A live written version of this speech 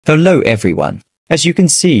Hello everyone. As you can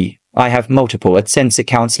see, I have multiple AdSense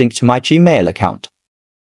accounts linked to my Gmail account,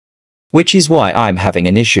 which is why I'm having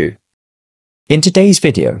an issue. In today's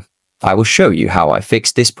video, I will show you how I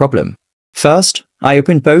fixed this problem. First, I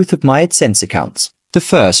opened both of my AdSense accounts. The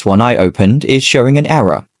first one I opened is showing an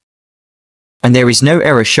error, and there is no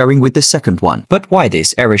error showing with the second one. But why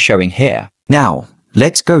this error showing here? Now,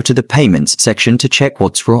 let's go to the payments section to check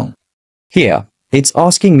what's wrong. Here, it's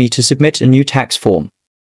asking me to submit a new tax form.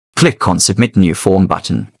 Click on Submit New Form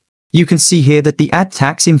button. You can see here that the Add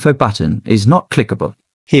Tax Info button is not clickable.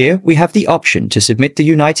 Here we have the option to submit the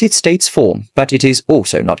United States form, but it is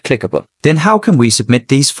also not clickable. Then how can we submit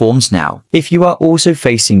these forms now? If you are also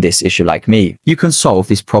facing this issue like me, you can solve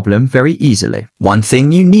this problem very easily. One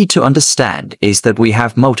thing you need to understand is that we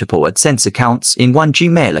have multiple AdSense accounts in one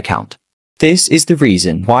Gmail account. This is the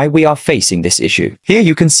reason why we are facing this issue. Here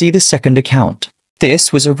you can see the second account.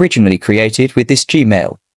 This was originally created with this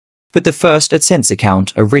Gmail, but the first AdSense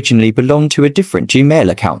account originally belonged to a different Gmail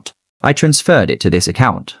account. I transferred it to this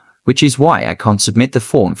account, which is why I can't submit the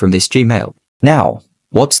form from this Gmail. Now,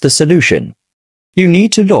 what's the solution? You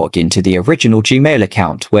need to log into the original Gmail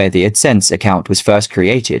account where the AdSense account was first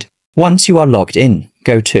created. Once you are logged in,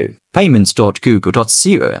 go to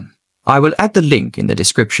payments.google.com. I will add the link in the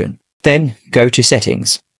description. Then, go to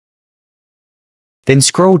Settings. Then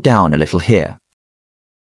scroll down a little here.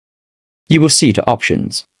 You will see the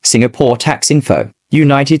options: Singapore Tax Info,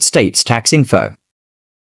 United States Tax Info.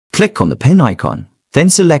 Click on the pen icon, then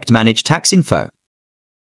select Manage Tax Info.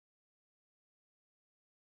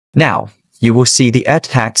 Now, you will see the Add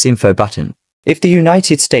Tax Info button. If the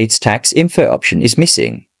United States Tax Info option is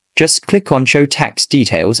missing, just click on Show Tax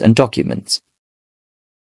Details and Documents.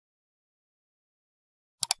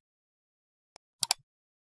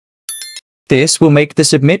 This will make the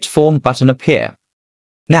Submit Form button appear.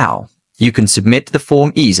 Now, you can submit the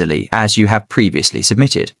form easily as you have previously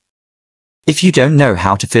submitted. If you don't know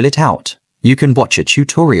how to fill it out, you can watch a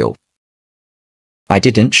tutorial. I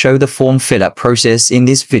didn't show the form fill-up process in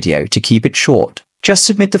this video to keep it short. Just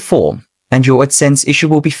submit the form, and your AdSense issue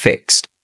will be fixed.